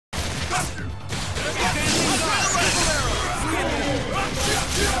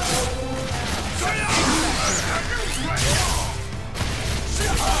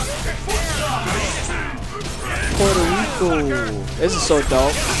Puerto Rico. This is so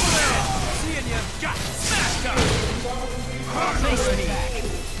dope.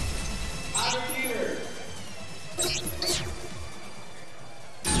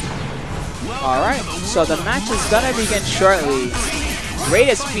 Alright, so the match is gonna begin shortly. Great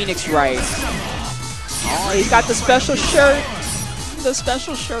as Phoenix Wright. Oh, he's got the special shirt. The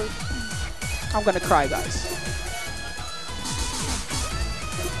special shirt. I'm gonna cry, guys.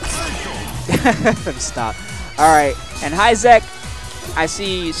 Stop. Alright, and Haizeck. I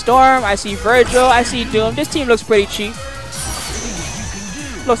see Storm, I see Virgil, I see Doom. This team looks pretty cheap.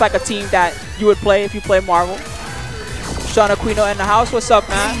 Looks like a team that you would play if you play Marvel. Sean Aquino in the house. What's up,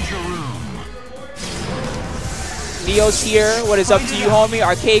 man? Neo's here. What is up to you, homie?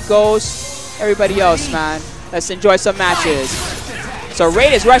 Arcade Ghost. Everybody else, man. Let's enjoy some matches. So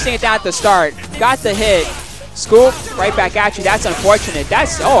Raid is rushing it down at the start. Got the hit. Scoop. Right back at you. That's unfortunate.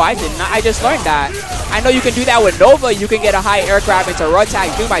 That's... Oh, I did not... I just learned that. I know you can do that with Nova. You can get a high air grab into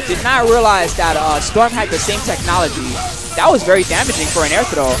Rotac Doom. I did not realize that Storm had the same technology. That was very damaging for an air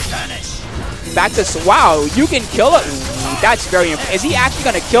throw. Back to... Wow, you can kill it. That's very impressive. Is he actually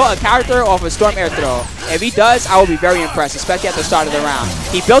going to kill a character off a Storm air throw? If he does, I will be very impressed, especially at the start of the round.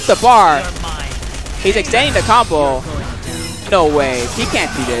 He built the bar. He's extending the combo. No way. He can't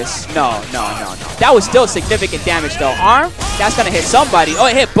do this. No. That was still significant damage, though. Arm? That's going to hit somebody. Oh,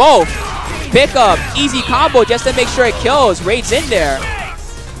 it hit both. Pick up. Easy combo just to make sure it kills. Raid's in there.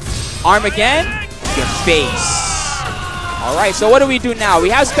 Arm again. Your face. All right, so what do we do now? We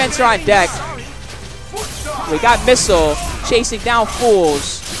have Spencer on deck. We got Missile chasing down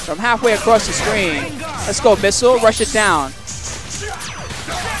Fools from halfway across the screen. Let's go, Missile. Rush it down.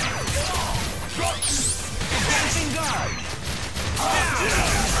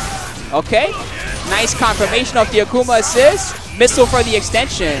 Okay. Nice confirmation of the Akuma assist. Missile for the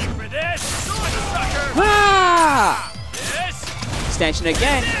extension. Ah! Extension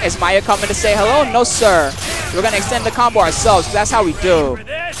again. Is Maya coming to say hello? No, sir. We're going to extend the combo ourselves, because that's how we do.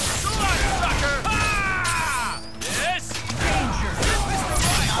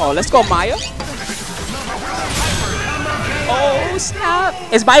 Oh, let's go, Maya. Oh,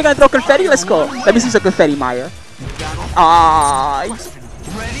 snap. Is Maya going to throw confetti? Let's go. Let me see some confetti, Maya. Ah.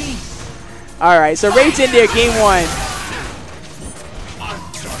 All right, so Raid's in there, game one.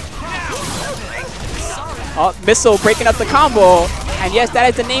 Oh, Missile breaking up the combo. And yes, that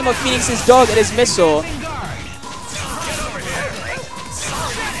is the name of Phoenix's dog. It is Missile.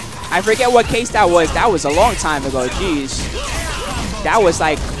 I forget what case that was. That was a long time ago. Jeez. That was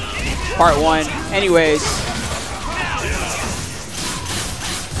like part one. Anyways.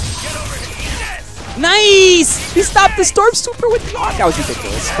 Nice! He stopped the Storm Super with the arm. That was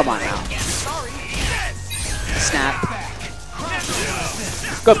ridiculous. Come on now. Snap.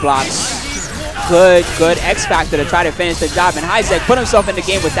 Good blocks. Good X Factor to try to finish the job. And Haizeck put himself in the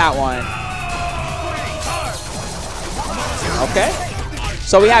game with that one. Okay.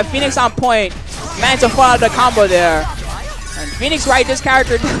 So we have Phoenix on point. Managed to fall out of the combo there. And Phoenix Wright, this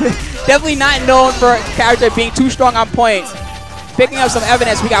character, definitely not known for a character being too strong on point. Picking up some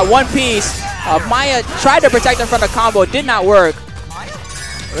evidence. We got one piece. Maya tried to protect him from the combo. Did not work.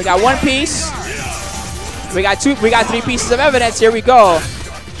 We got one piece. We got three pieces of evidence. Here we go.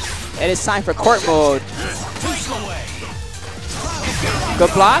 It is time for court mode.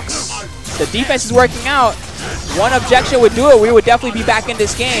 Good blocks. The defense is working out. One objection would do it. We would definitely be back in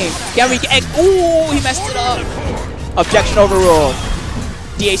this game. Can we get... Ooh, he messed it up. Objection overruled.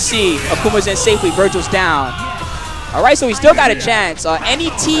 DAC. Akuma's in safely. Virgil's down. All right, so we still got a chance. Any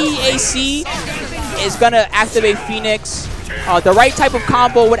TAC is going to activate Phoenix. The right type of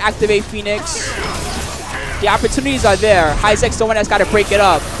combo would activate Phoenix. The opportunities are there. Haizeck's the one that's got to break it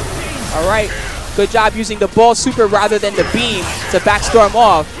up. All right. Good job using the ball super rather than the beam to backstorm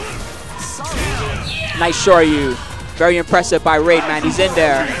off. Nice Shoryu. Very impressive by Raid, man. He's in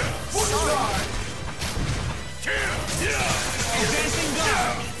there.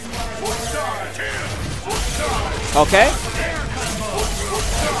 Okay.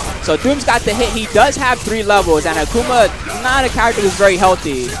 So Doom's got the hit. He does have 3 levels, and Akuma, not a character who's very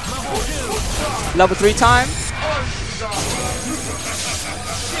healthy. Level 3 time.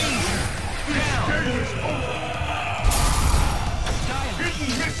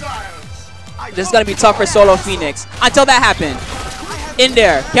 This is going to be tough for Solo Phoenix. Until that happened. In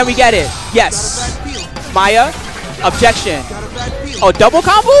there. Can we get it? Yes. Maya. Objection. Oh, double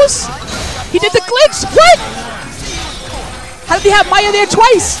combos? He did the glitch? What? How did he have Maya there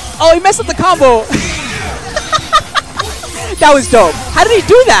twice? Oh, he messed up the combo. That was dope. How did he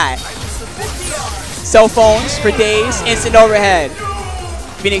do that? Cell phones for days. Instant overhead.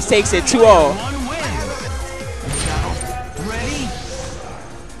 Phoenix takes it 2-0. Ready?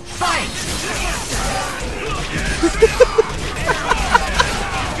 Fight!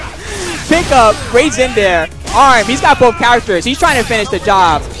 Pick up. Raid's in there. Arm. He's got both characters. He's trying to finish the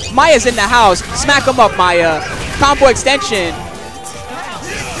job. Maya's in the house. Smack him up, Maya. Combo extension.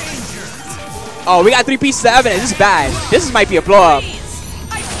 Oh, we got 3 pieces of evidence. This is bad. This might be a blow up.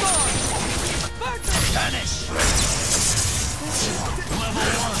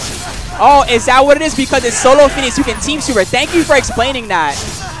 Oh, is that what it is? Because it's solo Phoenix, you can team super. Thank you for explaining that.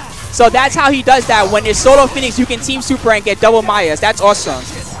 So that's how he does that. When it's solo Phoenix, you can team super and get double Mayas. That's awesome.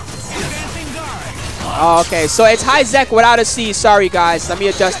 Oh, okay, so it's Haizeck without a C. Sorry, guys. Let me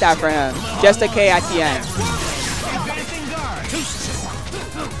adjust that for him. Just a K at the end.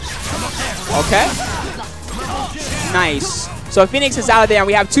 Okay. Nice. So Phoenix is out of there, and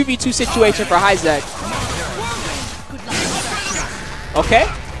we have 2v2 situation for Haizeck. Okay.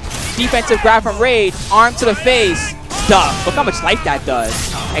 Defensive grab from Raid. Arm to the face. Duh. Look how much life that does.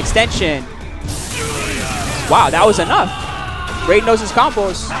 Extension. Wow, that was enough. Raid knows his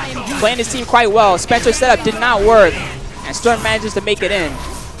combos. Playing his team quite well. Spencer's setup did not work. And Storm manages to make it in.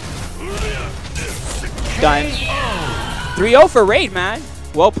 Done. 3-0 for Raid, man.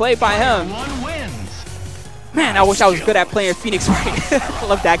 Well played by him. Man, I wish I was good at playing Phoenix Raid. I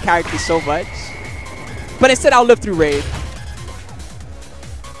love that character so much. But instead, I'll live through Raid.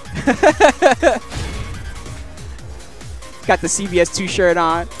 Got the CBS 2 shirt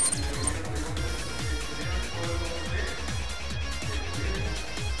on.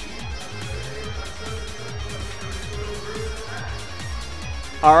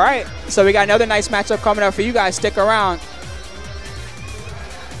 All right, so we got another nice matchup coming up for you guys. Stick around.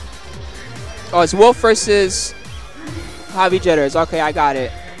 Oh, it's Wolf versus Javi Jitters. Okay, I got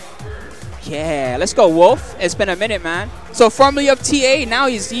it. Yeah, let's go, Wolf. It's been a minute, man. So formerly of TA, now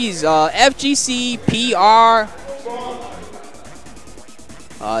he's FGC PR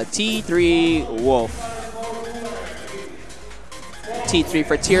T3 Wolf. T3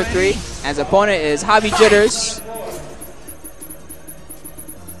 for tier 3. And his opponent is Javi Jitters.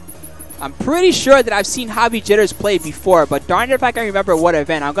 I'm pretty sure that I've seen Javi Jitters play before, but darn it if I can remember what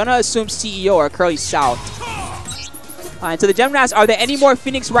event. I'm gonna assume CEO or Curly South. And to the Gemini, are there any more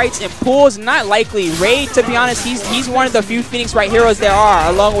Phoenix Wrights in pools? Not likely. Raid, to be honest, he's one of the few Phoenix Wright heroes there are,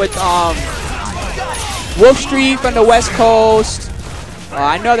 along with Wolf Street from the West Coast.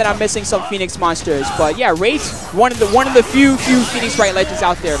 I know that I'm missing some Phoenix monsters, but yeah, Raid's one of the few Phoenix Wright legends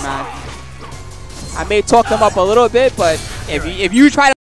out there, man. I may talk them up a little bit, but if you try to